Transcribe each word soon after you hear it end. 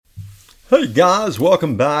Hey guys,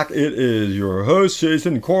 welcome back. It is your host,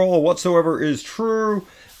 Jason Coral, Whatsoever is True,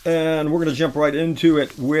 and we're going to jump right into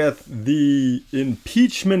it with the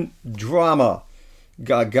impeachment drama.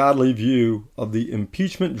 Godly view of the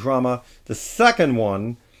impeachment drama. The second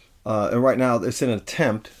one, and right now it's an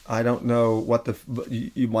attempt. I don't know what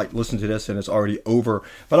you might listen to this and it's already over,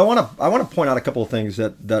 but I want to point out a couple of things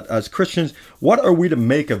that as Christians, what are we to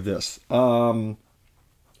make of this?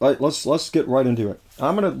 Right, let's get right into it.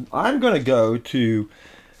 I'm gonna go to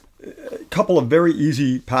a couple of very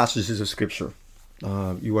easy passages of scripture.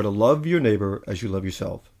 You are to love your neighbor as you love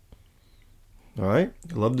yourself. All right,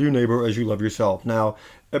 love your neighbor as you love yourself. Now,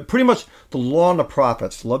 pretty much the law and the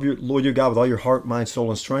prophets: love your Lord your God with all your heart, mind, soul,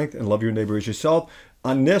 and strength, and love your neighbor as yourself.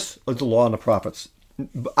 On this is the law and the prophets.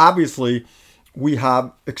 Obviously, we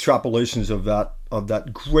have extrapolations of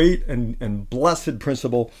that great and blessed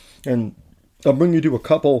principle, and I'll bring you to a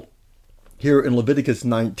couple here in Leviticus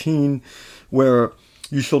 19, where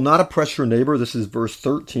you shall not oppress your neighbor. This is verse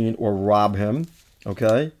 13, or rob him.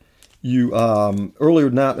 Okay, you earlier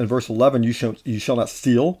than that in verse 11, you shall not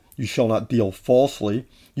steal. You shall not deal falsely.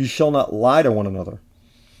 You shall not lie to one another.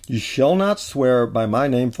 You shall not swear by my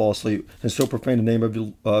name falsely and so profane the name of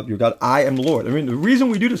your God. I am the Lord. I mean, the reason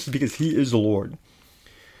we do this is because He is the Lord.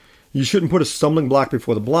 You shouldn't put a stumbling block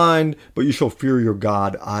before the blind, but you shall fear your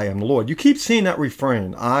God. I am the Lord. You keep seeing that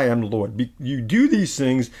refrain. I am the Lord. You do these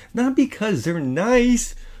things not because they're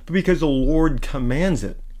nice, but because the Lord commands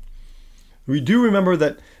it. We do remember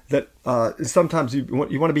that sometimes you want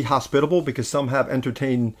to be hospitable because some have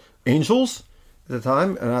entertained angels at the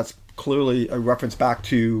time, and that's clearly a reference back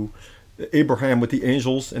to Abraham with the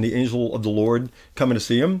angels and the angel of the Lord coming to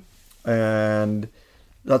see him. And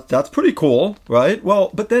that's pretty cool, right?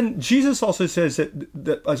 Well, but then Jesus also says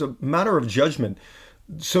that as a matter of judgment,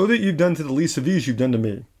 so that you've done to the least of these, you've done to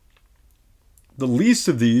me. The least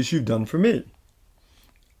of these you've done for me.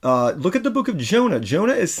 Look at the book of Jonah.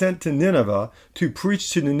 Jonah is sent to Nineveh to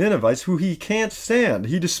preach to the Ninevites who he can't stand.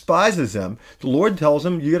 He despises them. The Lord tells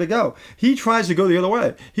him, you got to go. He tries to go the other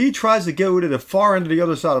way. He tries to go to the far end of the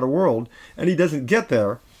other side of the world, and he doesn't get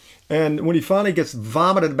there. And when he finally gets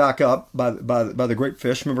vomited back up by the great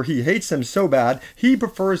fish, remember, he hates them so bad, he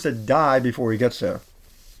prefers to die before he gets there.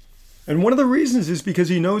 And one of the reasons is because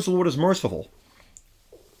he knows the Lord is merciful.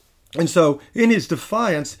 And so in his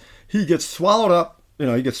defiance, he gets swallowed up,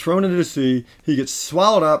 he gets thrown into the sea, he gets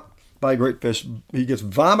swallowed up by a great fish, he gets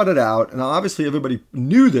vomited out, and obviously everybody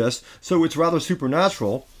knew this, so it's rather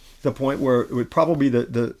supernatural, the point where it would probably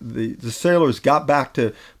the sailors got back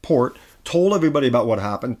to port, told everybody about what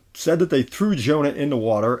happened, said that they threw Jonah in the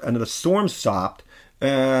water, and the storm stopped,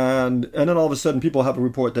 and then all of a sudden people have a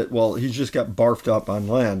report that, well, he just got barfed up on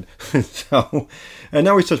land. And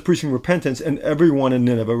now he starts preaching repentance, and everyone in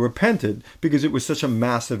Nineveh repented because it was such a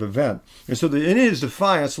massive event. And so in his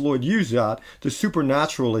defiance, the Lord used that to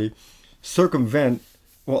supernaturally circumvent,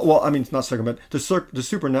 not circumvent, to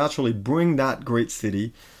supernaturally bring that great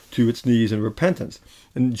city to its knees in repentance.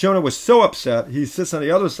 And Jonah was so upset, he sits on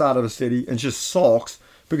the other side of the city and just sulks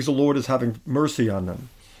because the Lord is having mercy on them.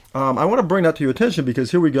 I want to bring that to your attention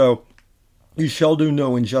because here we go. You shall do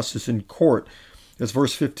no injustice in court. That's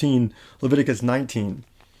verse 15, Leviticus 19.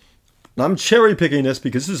 Now, I'm cherry picking this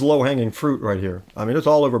because this is low-hanging fruit right here. I mean, it's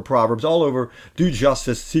all over Proverbs, all over do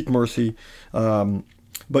justice, seek mercy.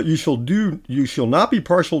 But you shall not be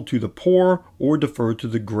partial to the poor or defer to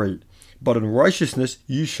the great. But in righteousness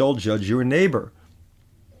you shall judge your neighbor.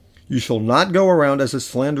 You shall not go around as a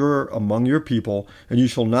slanderer among your people, and you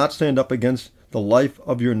shall not stand up against the life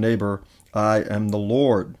of your neighbor. I am the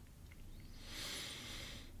Lord.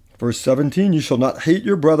 Verse 17, you shall not hate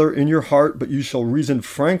your brother in your heart, but you shall reason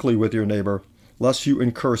frankly with your neighbor, lest you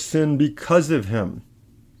incur sin because of him.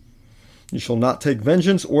 You shall not take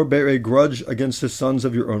vengeance or bear a grudge against the sons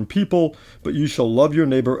of your own people, but you shall love your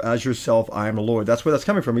neighbor as yourself. I am the Lord. That's where that's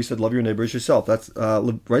coming from. He said, love your neighbor as yourself. That's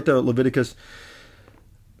right there, Leviticus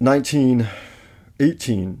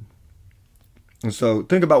 19:18. And so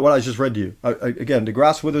think about what I just read to you. Again, the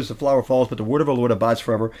grass withers, the flower falls, but the word of the Lord abides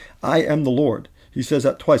forever. I am the Lord. He says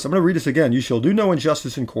that twice. I'm going to read this again. You shall do no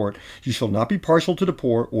injustice in court. You shall not be partial to the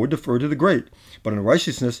poor or defer to the great, but in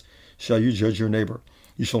righteousness shall you judge your neighbor.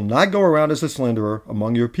 You shall not go around as a slanderer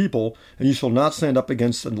among your people, and you shall not stand up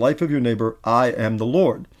against the life of your neighbor. I am the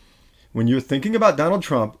Lord. When you're thinking about Donald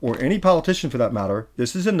Trump, or any politician for that matter,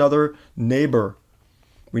 this is another neighbor.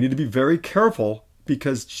 We need to be very careful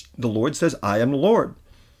because the Lord says, I am the Lord.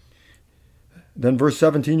 Then verse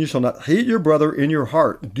 17, you shall not hate your brother in your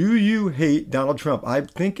heart. Do you hate Donald Trump? I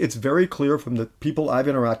think it's very clear from the people I've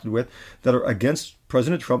interacted with that are against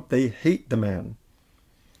President Trump, they hate the man.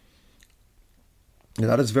 And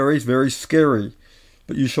that is very, very scary.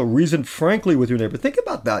 But you shall reason frankly with your neighbor. Think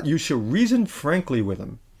about that. You shall reason frankly with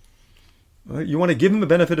him. Right? You want to give him the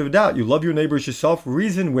benefit of a doubt. You love your neighbors yourself.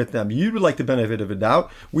 Reason with them. You would like the benefit of a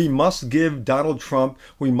doubt. We must give Donald Trump.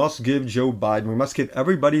 We must give Joe Biden. We must give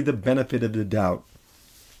everybody the benefit of the doubt.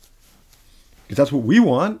 Because that's what we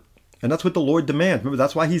want. And that's what the Lord demands. Remember,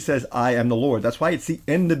 that's why he says, I am the Lord. That's why it's the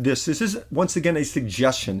end of this. This is, once again, a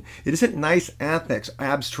suggestion. It isn't nice ethics,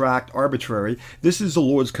 abstract, arbitrary. This is the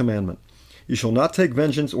Lord's commandment. You shall not take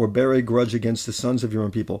vengeance or bear a grudge against the sons of your own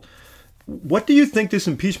people. What do you think this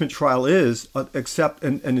impeachment trial is, except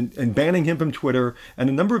and banning him from Twitter and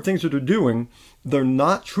a number of things that they're doing? They're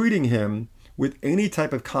not treating him with any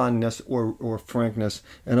type of kindness or frankness.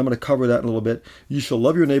 And I'm going to cover that in a little bit. You shall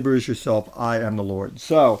love your neighbor as yourself. I am the Lord.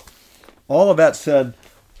 So, all of that said,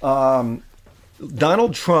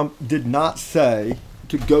 Donald Trump did not say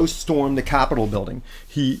to go storm the Capitol building.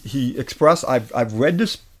 He expressed, I've read the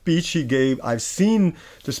speech he gave, I've seen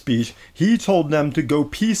the speech. He told them to go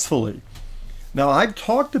peacefully. Now, I've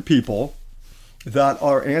talked to people that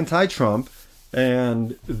are anti-Trump,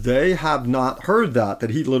 and they have not heard that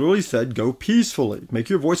he literally said, go peacefully. Make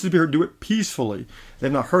your voices be heard, do it peacefully. They've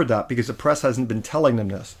not heard that because the press hasn't been telling them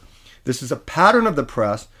this. This is a pattern of the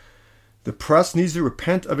press. The press needs to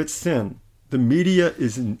repent of its sin. The media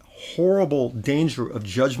is in horrible danger of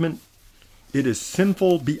judgment. It is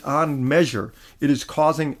sinful beyond measure. It is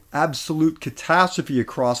causing absolute catastrophe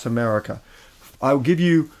across America. I'll give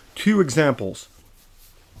you two examples.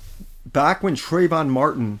 Back when Trayvon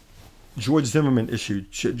Martin, George Zimmerman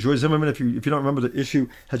issued. George Zimmerman, if you don't remember the issue,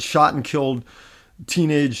 had shot and killed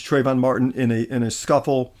teenage Trayvon Martin in a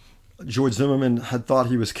scuffle. George Zimmerman had thought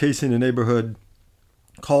he was casing the neighborhood,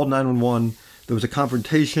 called 911. There was a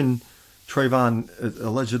confrontation. Trayvon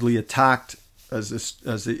allegedly attacked, as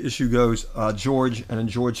the issue goes, George, and then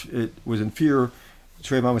George was in fear.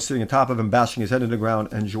 Trayvon was sitting on top of him, bashing his head into the ground,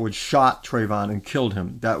 and George shot Trayvon and killed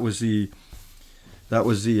him. That was the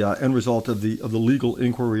end result of the legal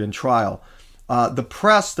inquiry and trial. The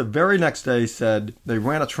press the very next day said, they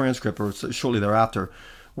ran a transcript or shortly thereafter,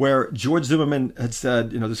 where George Zimmerman had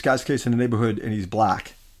said, this guy's case in the neighborhood and he's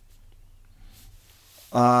black.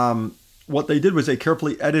 What they did was they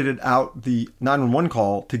carefully edited out the 911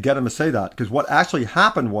 call to get him to say that. Because what actually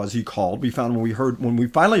happened was he called. We found when we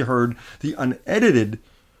finally heard the unedited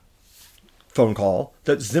phone call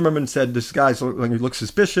that Zimmerman said, this guy's he looks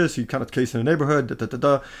suspicious. He kind of case in the neighborhood.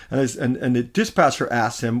 And the dispatcher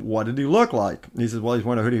asked him, what did he look like? And he says, well, he's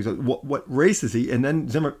wearing a hoodie. He says, what race is he? And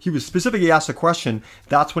then he was specifically asked a question.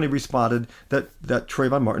 That's when he responded that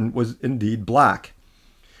Trayvon Martin was indeed black.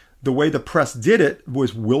 The way the press did it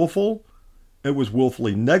was willful. It was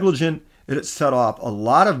willfully negligent. It set off a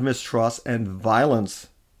lot of mistrust and violence.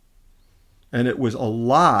 And it was a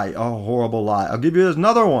lie, a horrible lie. I'll give you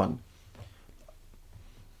another one.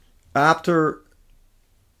 After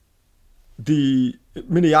the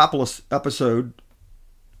Minneapolis episode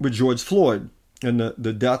with George Floyd and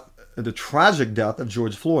the tragic death of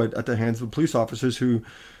George Floyd at the hands of police officers who,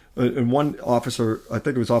 and one officer, I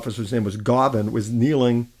think it was officer's name was Garvin, was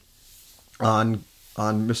kneeling on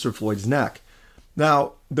Mr. Floyd's neck.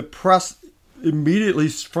 Now, the press immediately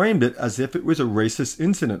framed it as if it was a racist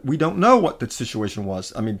incident. We don't know what the situation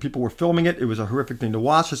was. I mean, people were filming it. It was a horrific thing to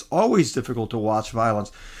watch. It's always difficult to watch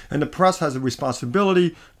violence. And the press has a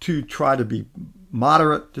responsibility to try to be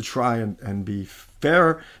moderate, to try and be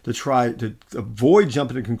fair, to try to avoid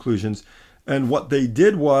jumping to conclusions. And what they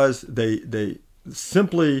did was they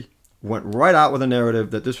simply went right out with a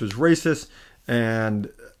narrative that this was racist,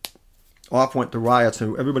 and off went the riots,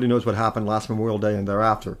 and everybody knows what happened last Memorial Day and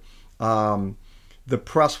thereafter. The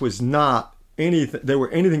press was not anything; they were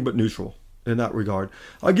anything but neutral in that regard.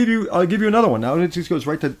 I'll give you another one. Now it just goes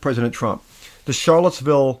right to President Trump. The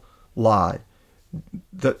Charlottesville lie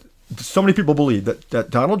that so many people believe that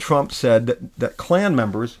Donald Trump said that Klan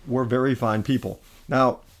members were very fine people.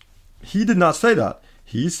 Now, he did not say that.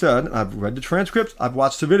 He said, and I've read the transcripts, I've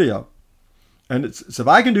watched the video. And so if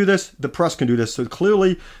I can do this, the press can do this. So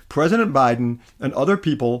clearly, President Biden and other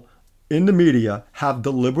people in the media have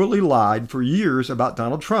deliberately lied for years about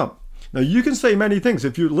Donald Trump. Now, you can say many things.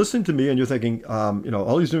 If you're listening to me and you're thinking,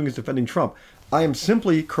 all he's doing is defending Trump, I am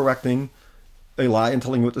simply correcting a lie and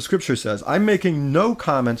telling you what the scripture says. I'm making no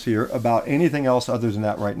comments here about anything else other than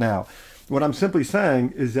that right now. What I'm simply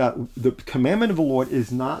saying is that the commandment of the Lord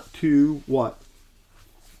is not to what?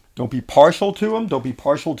 Don't be partial to him. Don't be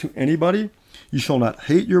partial to anybody. You shall not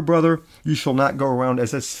hate your brother. You shall not go around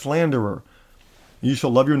as a slanderer. You shall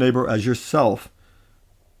love your neighbor as yourself.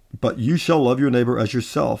 But you shall love your neighbor as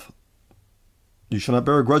yourself. You shall not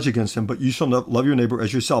bear a grudge against him, but you shall love your neighbor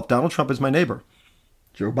as yourself. Donald Trump is my neighbor.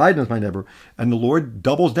 Joe Biden is my neighbor. And the Lord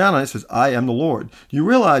doubles down on it and says, I am the Lord. You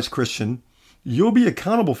realize, Christian, you'll be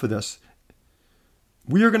accountable for this.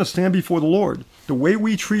 We are going to stand before the Lord. The way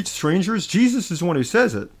we treat strangers, Jesus is the one who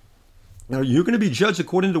says it. Now, you're going to be judged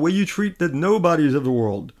according to the way you treat the nobodies of the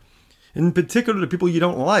world. In particular, the people you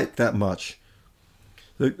don't like that much.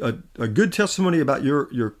 A good testimony about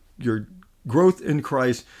your growth in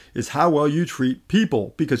Christ is how well you treat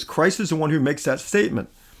people, because Christ is the one who makes that statement.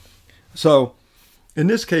 So, in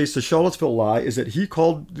this case, the Charlottesville lie is that he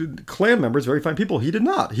called the Klan members very fine people. He did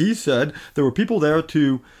not. He said there were people there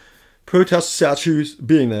to protest statues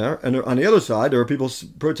being there, and on the other side, there were people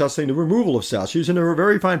protesting the removal of statues, and there were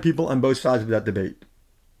very fine people on both sides of that debate.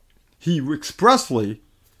 He expressly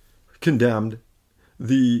condemned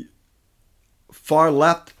the far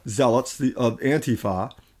left zealots of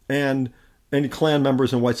Antifa and Klan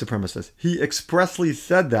members and white supremacists. He expressly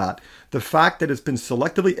said that. The fact that it's been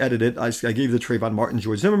selectively edited, I gave the Trayvon Martin,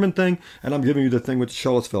 George Zimmerman thing, and I'm giving you the thing with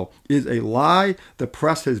Charlottesville, is a lie. The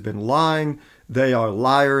press has been lying. They are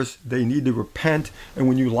liars. They need to repent. And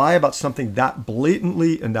when you lie about something that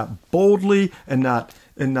blatantly and that boldly and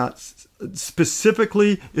not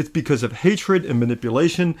specifically, it's because of hatred and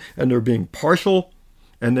manipulation, and they're being partial,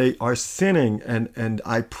 and they are sinning, and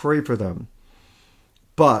I pray for them.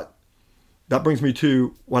 But that brings me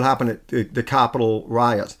to what happened at the Capitol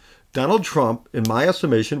riots. Donald Trump, in my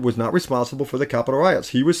estimation, was not responsible for the Capitol riots.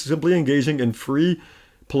 He was simply engaging in free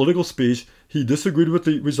political speech. He disagreed with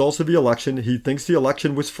the results of the election. He thinks the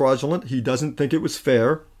election was fraudulent. He doesn't think it was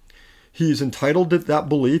fair. He's entitled to that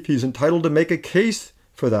belief. He's entitled to make a case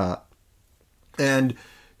for that. And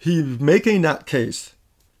he's making that case.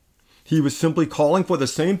 He was simply calling for the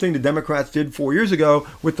same thing the Democrats did 4 years ago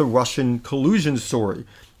with the Russian collusion story.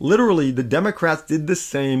 Literally, the Democrats did the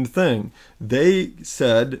same thing. They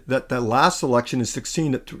said that the last election in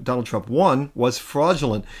 2016 that Donald Trump won was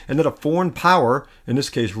fraudulent, and that a foreign power, in this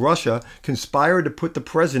case Russia, conspired to put the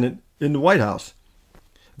president in the White House.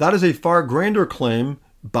 That is a far grander claim,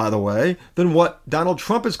 by the way, than what Donald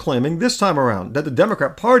Trump is claiming this time around, that the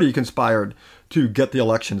Democrat Party conspired to get the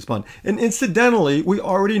election spun. And incidentally, we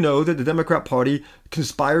already know that the Democrat Party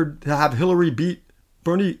conspired to have Hillary beat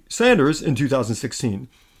Bernie Sanders in 2016.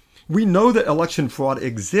 We know that election fraud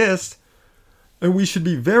exists, and we should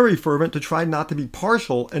be very fervent to try not to be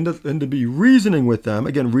partial and to be reasoning with them.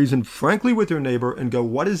 Again, reason frankly with your neighbor and go,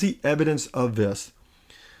 what is the evidence of this?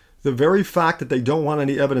 The very fact that they don't want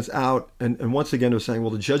any evidence out, and once again they're saying,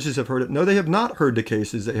 well, the judges have heard it. No, they have not heard the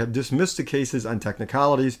cases. They have dismissed the cases on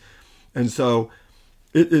technicalities. And so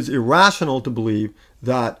it is irrational to believe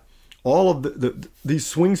that all of these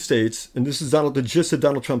swing states, and this is the gist of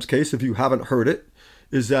Donald Trump's case, if you haven't heard it,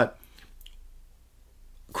 is that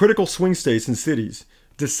critical swing states and cities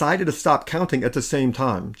decided to stop counting at the same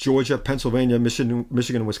time. Georgia, Pennsylvania, Michigan,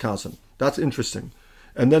 and Wisconsin. That's interesting.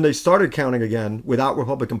 And then they started counting again without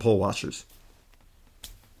Republican poll watchers.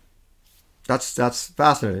 That's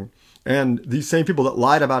fascinating. And these same people that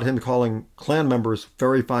lied about him calling Klan members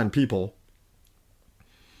very fine people,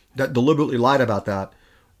 that deliberately lied about that,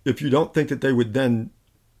 if you don't think that they would then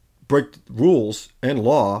break rules and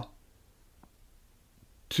law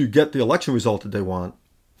to get the election result that they want,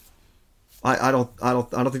 I don't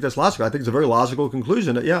think that's logical. I think it's a very logical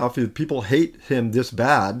conclusion that, yeah, if people hate him this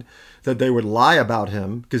bad, that they would lie about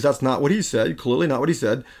him, because that's not what he said, clearly not what he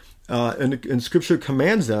said. And Scripture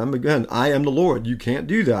commands them, again, I am the Lord. You can't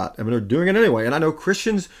do that. I mean, they're doing it anyway. And I know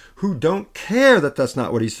Christians who don't care that that's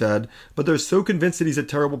not what he said, but they're so convinced that he's a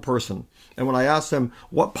terrible person. And when I ask them,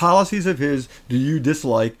 what policies of his do you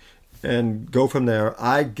dislike, and go from there,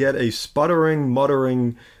 I get a sputtering,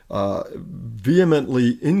 muttering,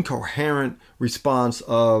 vehemently incoherent response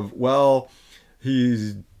of, well,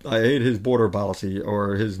 I hate his border policy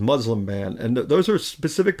or his Muslim ban. And those are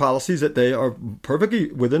specific policies that they are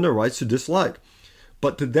perfectly within their rights to dislike.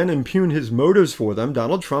 But to then impugn his motives for them,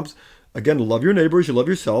 Donald Trump's, again, love your neighbors, you love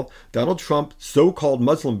yourself. Donald Trump's so-called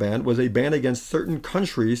Muslim ban was a ban against certain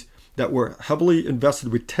countries that were heavily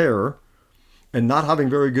invested with terror and not having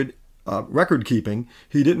very good record keeping.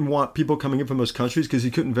 He didn't want people coming in from those countries because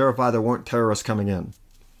he couldn't verify there weren't terrorists coming in.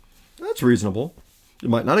 That's reasonable. You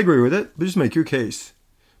might not agree with it, but just make your case.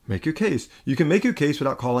 Make your case. You can make your case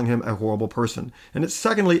without calling him a horrible person. And it's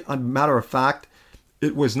secondly, a matter of fact,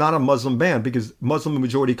 it was not a Muslim ban because Muslim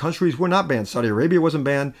majority countries were not banned. Saudi Arabia wasn't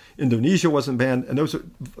banned. Indonesia wasn't banned. And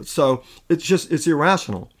so it's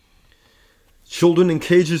irrational. Children in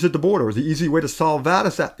cages at the border. The easy way to solve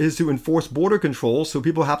that is to enforce border control so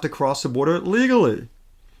people have to cross the border legally.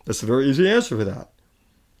 That's a very easy answer for that.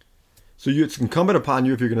 So it's incumbent upon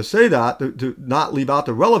you, if you're going to say that, to not leave out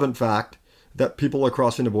the relevant fact that people are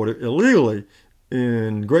crossing the border illegally.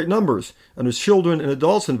 in great numbers, and there's children and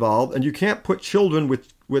adults involved, and you can't put children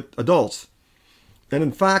with adults. And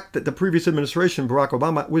in fact, the previous administration, Barack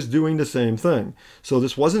Obama, was doing the same thing. So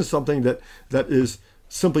this wasn't something that is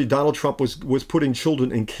simply Donald Trump was putting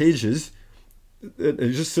children in cages.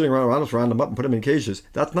 He's just sitting around us, round them up and put them in cages.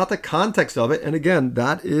 That's not the context of it. And again,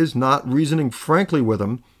 that is not reasoning frankly with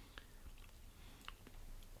him.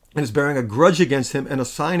 And it's bearing a grudge against him and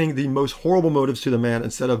assigning the most horrible motives to the man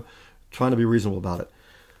instead of trying to be reasonable about it.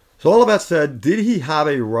 So all of that said, did he have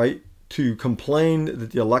a right to complain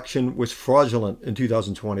that the election was fraudulent in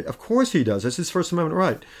 2020? Of course he does. That's his First Amendment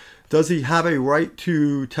right. Does he have a right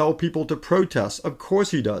to tell people to protest? Of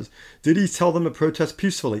course he does. Did he tell them to protest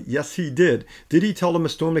peacefully? Yes, he did. Did he tell them to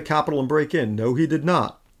storm the Capitol and break in? No, he did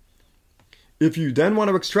not. If you then want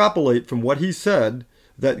to extrapolate from what he said,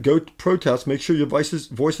 that go protest, make sure your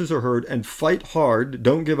voices are heard, and fight hard,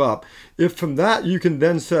 don't give up. If from that you can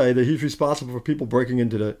then say that he's responsible for people breaking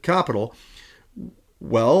into the Capitol,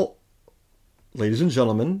 well, ladies and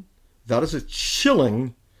gentlemen, that is a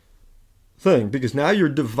chilling thing, because now you're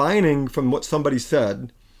divining from what somebody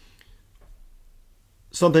said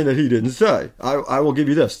something that he didn't say. I will give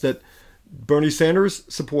you this, that Bernie Sanders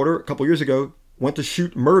supporter a couple years ago went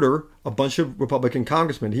to murder a bunch of Republican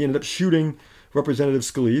congressmen. He ended up shooting Representative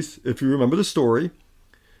Scalise, if you remember the story,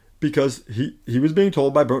 because he was being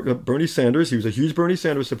told by Bernie Sanders, he was a huge Bernie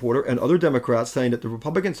Sanders supporter, and other Democrats saying that the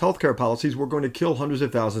Republicans' healthcare policies were going to kill hundreds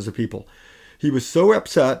of thousands of people. He was so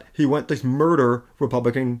upset, he went to murder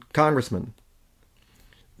Republican congressmen.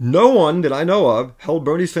 No one that I know of held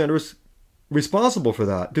Bernie Sanders responsible for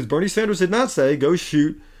that, because Bernie Sanders did not say, go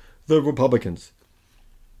shoot the Republicans.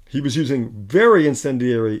 He was using very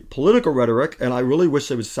incendiary political rhetoric, and I really wish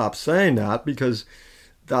they would stop saying that, because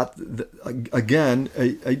that, again,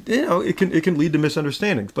 it can lead to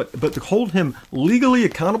misunderstandings. But to hold him legally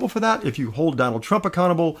accountable for that, if you hold Donald Trump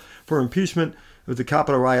accountable for impeachment with the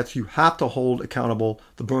Capitol riots, you have to hold accountable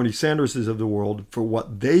the Bernie Sanderses of the world for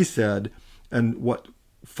what they said, and what,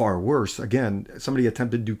 far worse, again, somebody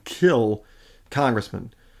attempted to kill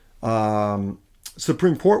congressmen.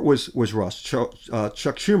 Supreme Court was rushed. Chuck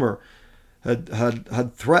Schumer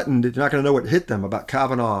had threatened, you're not going to know what hit them, about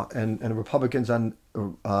Kavanaugh and Republican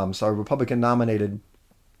nominated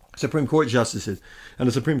Supreme Court justices. And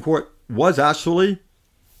the Supreme Court was actually,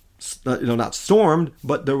 not stormed,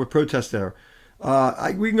 but there were protests there.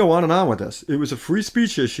 We can go on and on with this. It was a free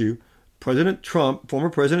speech issue. Former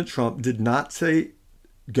President Trump did not say,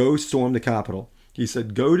 go storm the Capitol. He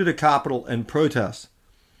said, go to the Capitol and protest.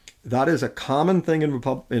 That is a common thing in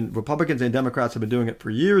Republicans and Democrats have been doing it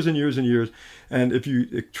for years and years and years. And if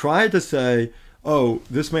you try to say, oh,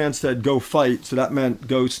 this man said go fight, so that meant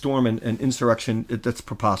go storm and insurrection, that's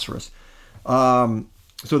preposterous.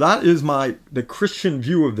 So that is the Christian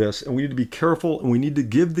view of this, and we need to be careful, and we need to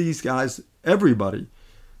give these guys, everybody,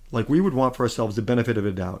 like we would want for ourselves, the benefit of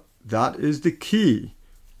a doubt. That is the key,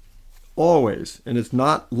 always. And it's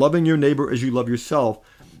not loving your neighbor as you love yourself.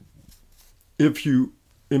 If you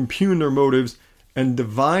impugn their motives and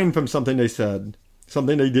divine from something they said,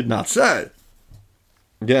 something they did not say.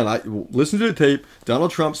 Again, listen to the tape.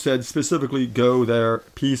 Donald Trump said specifically, go there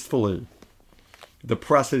peacefully. The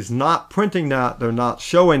press is not printing that. They're not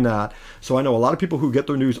showing that. So I know a lot of people who get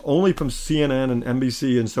their news only from CNN and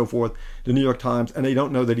NBC and so forth, the New York Times, and they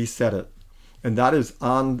don't know that he said it. And that is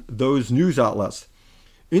on those news outlets.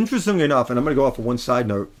 Interestingly enough, and I'm going to go off of one side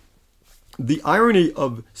note, the irony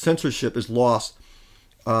of censorship is lost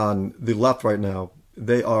on the left right now.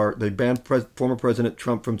 They banned former President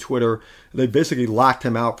Trump from Twitter. They basically locked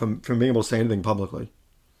him out from being able to say anything publicly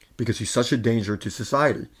because he's such a danger to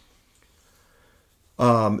society.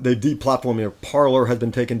 They deplatformed him. Parler has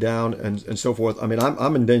been taken down and so forth. I mean,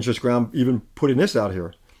 I'm in dangerous ground even putting this out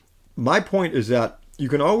here. My point is that you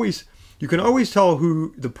can always tell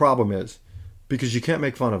who the problem is because you can't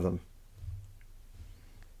make fun of them.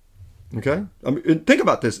 Okay? I mean, think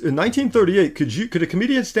about this. In 1938, could a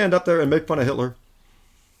comedian stand up there and make fun of Hitler?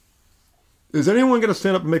 Is anyone going to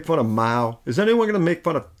stand up and make fun of Mao? Is anyone going to make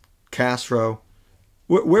fun of Castro?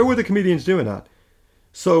 Where were the comedians doing that?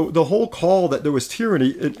 So the whole call that there was tyranny,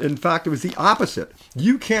 in fact, it was the opposite.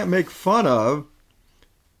 You can't make fun of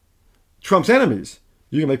Trump's enemies.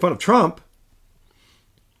 You can make fun of Trump.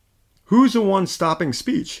 Who's the one stopping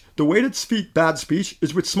speech? The way to defeat bad speech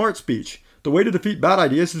is with smart speech. The way to defeat bad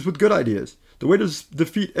ideas is with good ideas. The way to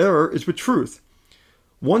defeat error is with truth.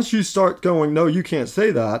 Once you start going, no, you can't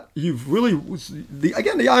say that, you've really,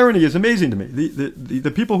 again, the irony is amazing to me.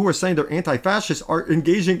 The people who are saying they're anti-fascists are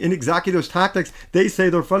engaging in exactly those tactics they say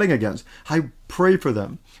they're fighting against. I pray for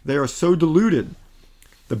them. They are so deluded.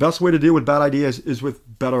 The best way to deal with bad ideas is with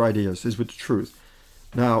better ideas, is with the truth.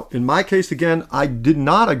 Now, in my case, again, I did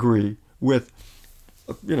not agree with,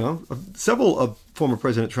 several of former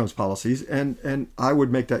President Trump's policies, and I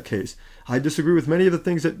would make that case. I disagree with many of the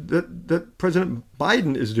things that President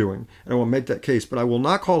Biden is doing, and I will make that case, but I will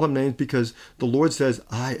not call him names because the Lord says,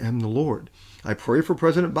 I am the Lord. I pray for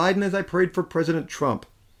President Biden as I prayed for President Trump.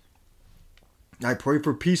 I pray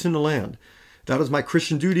for peace in the land. That is my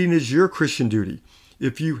Christian duty and is your Christian duty.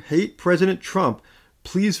 If you hate President Trump,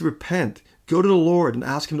 please repent. Go to the Lord and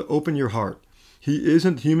ask him to open your heart. He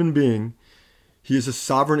isn't a human being. He is a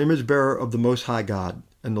sovereign image bearer of the Most High God.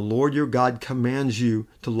 And the Lord your God commands you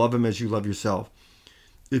to love him as you love yourself.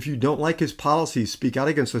 If you don't like his policies, speak out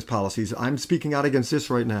against his policies. I'm speaking out against this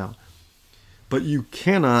right now. But you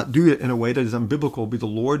cannot do it in a way that is unbiblical, because the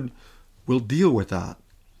Lord will deal with that.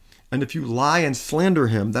 And if you lie and slander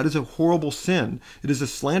him, that is a horrible sin. It is a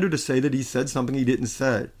slander to say that he said something he didn't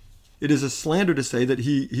say. It is a slander to say that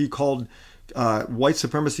he called white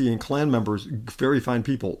supremacy and Klan members very fine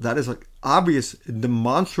people. That is an obvious,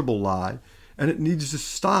 demonstrable lie, and it needs to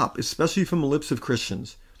stop, especially from the lips of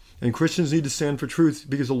Christians. And Christians need to stand for truth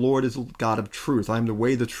because the Lord is a God of truth. I am the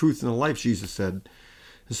way, the truth, and the life, Jesus said.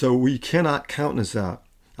 And so we cannot countenance that.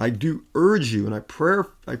 I do urge you, and I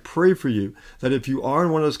pray for you, that if you are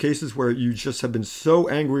in one of those cases where you just have been so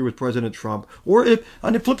angry with President Trump, or if,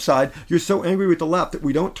 on the flip side, you're so angry with the left, that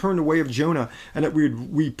we don't turn the way of Jonah, and that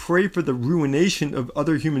we pray for the ruination of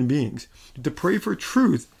other human beings. To pray for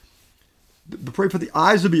truth, to pray for the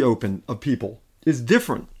eyes to be open of people is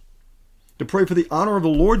different. To pray for the honor of the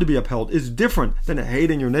Lord to be upheld is different than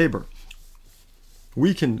hating your neighbor.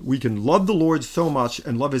 We can love the Lord so much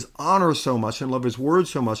and love his honor so much and love his word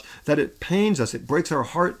so much that it pains us. It breaks our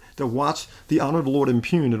heart to watch the honor of the Lord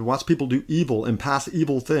impugned and watch people do evil and pass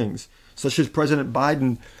evil things, such as President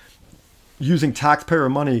Biden using taxpayer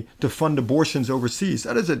money to fund abortions overseas.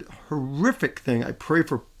 That is a horrific thing. I pray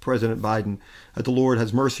for President Biden that the Lord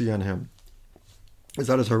has mercy on him.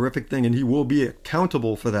 That is a horrific thing, and he will be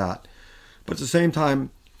accountable for that. But at the same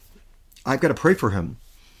time, I've got to pray for him.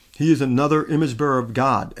 He is another image bearer of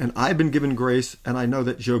God, and I've been given grace, and I know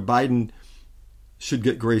that Joe Biden should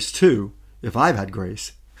get grace too, if I've had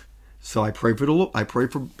grace. So I pray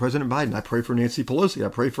for President Biden. I pray for Nancy Pelosi. I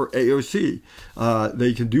pray for AOC.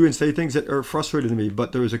 They can do and say things that are frustrating to me,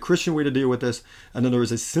 but there is a Christian way to deal with this, and then there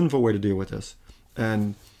is a sinful way to deal with this,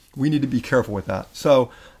 and we need to be careful with that.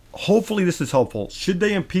 So hopefully this is helpful. Should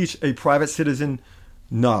they impeach a private citizen?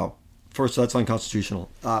 No. First, that's unconstitutional.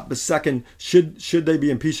 But second, should they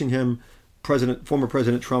be impeaching him, former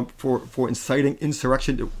President Trump, for inciting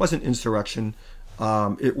insurrection? It wasn't insurrection.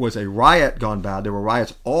 It was a riot gone bad. There were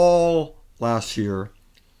riots all last year.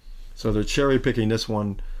 So they're cherry picking this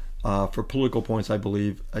one for political points, I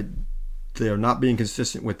believe. They are not being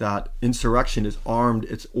consistent with that. Insurrection is armed.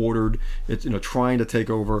 It's ordered. It's trying to take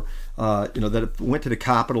over. That it went to the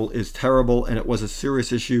Capitol is terrible, and it was a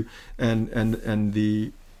serious issue. And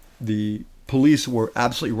the police were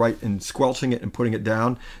absolutely right in squelching it and putting it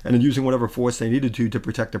down, and in using whatever force they needed to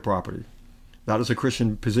protect their property. That is a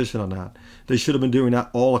Christian position on that. They should have been doing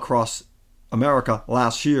that all across America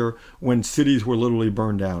last year when cities were literally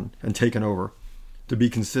burned down and taken over. To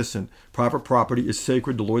be consistent, private property is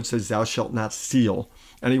sacred. The Lord says, "Thou shalt not steal."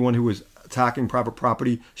 Anyone who is attacking private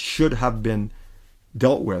property should have been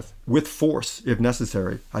dealt with force if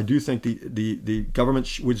necessary. I do think the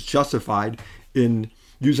government was justified in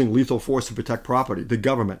using lethal force to protect property, the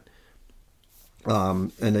government.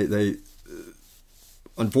 And they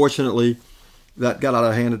unfortunately, that got out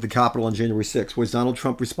of hand at the Capitol on January 6th. Was Donald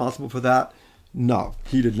Trump responsible for that? No,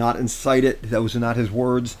 he did not incite it. Those are not his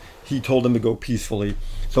words. He told them to go peacefully.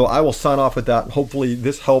 So I will sign off with that. Hopefully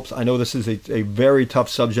this helps. I know this is a very tough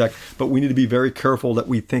subject, but we need to be very careful that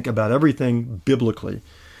we think about everything biblically.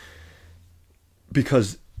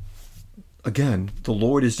 Because, again, the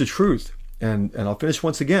Lord is the truth. And I'll finish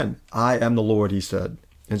once again. I am the Lord, he said.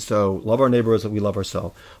 And so love our neighbor as we love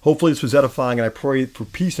ourselves. Hopefully this was edifying, and I pray for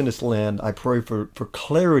peace in this land. I pray for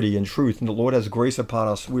clarity and truth, and the Lord has grace upon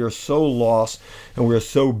us. We are so lost, and we are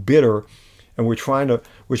so bitter, and we're trying to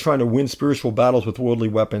win spiritual battles with worldly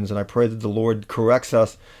weapons. And I pray that the Lord corrects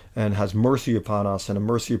us and has mercy upon us and a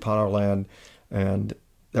mercy upon our land, and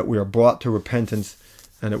that we are brought to repentance,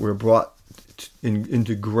 and that we're brought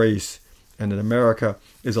into grace, and that America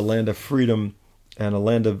is a land of freedom and a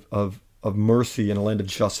land of mercy and a land of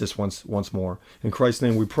justice once more. In Christ's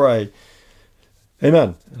name we pray.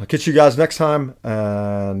 Amen. I'll catch you guys next time.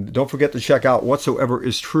 And don't forget to check out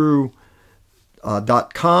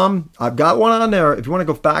whatsoeveris.true.com. I've got one on there. If you want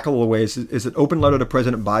to go back a little ways, is an open letter to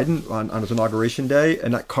President Biden on his inauguration day.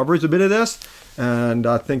 And that covers a bit of this. And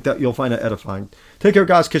I think that you'll find it edifying. Take care,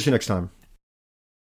 guys. Catch you next time.